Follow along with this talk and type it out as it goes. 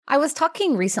I was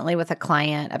talking recently with a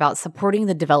client about supporting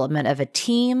the development of a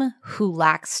team who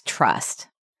lacks trust.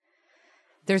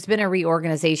 There's been a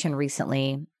reorganization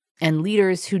recently, and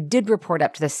leaders who did report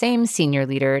up to the same senior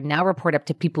leader now report up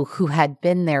to people who had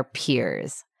been their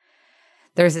peers.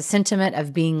 There's a sentiment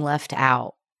of being left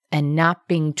out and not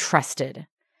being trusted.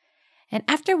 And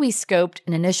after we scoped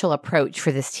an initial approach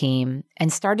for this team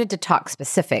and started to talk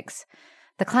specifics,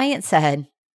 the client said,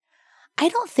 I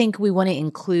don't think we want to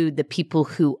include the people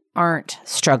who aren't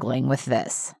struggling with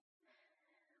this.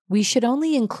 We should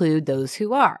only include those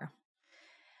who are.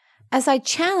 As I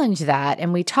challenged that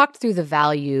and we talked through the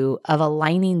value of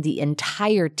aligning the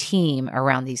entire team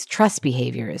around these trust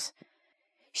behaviors,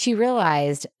 she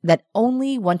realized that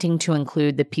only wanting to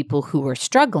include the people who were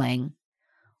struggling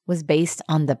was based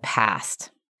on the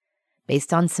past,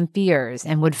 based on some fears,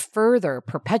 and would further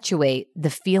perpetuate the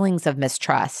feelings of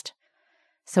mistrust.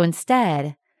 So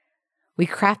instead, we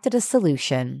crafted a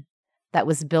solution that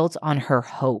was built on her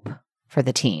hope for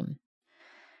the team.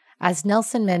 As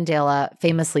Nelson Mandela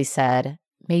famously said,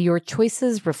 may your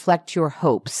choices reflect your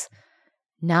hopes,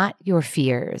 not your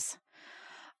fears.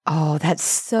 Oh, that's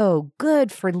so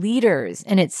good for leaders,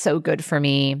 and it's so good for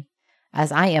me,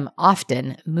 as I am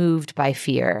often moved by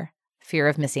fear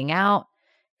of missing out,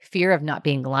 fear of not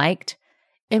being liked.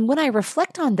 And when I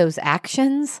reflect on those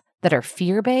actions that are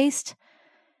fear-based,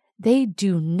 they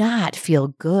do not feel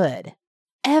good,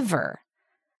 ever.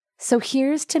 So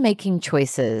here's to making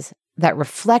choices that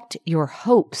reflect your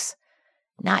hopes,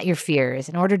 not your fears.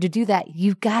 In order to do that,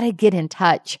 you've got to get in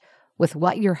touch with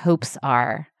what your hopes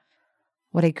are.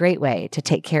 What a great way to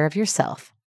take care of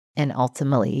yourself and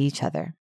ultimately each other.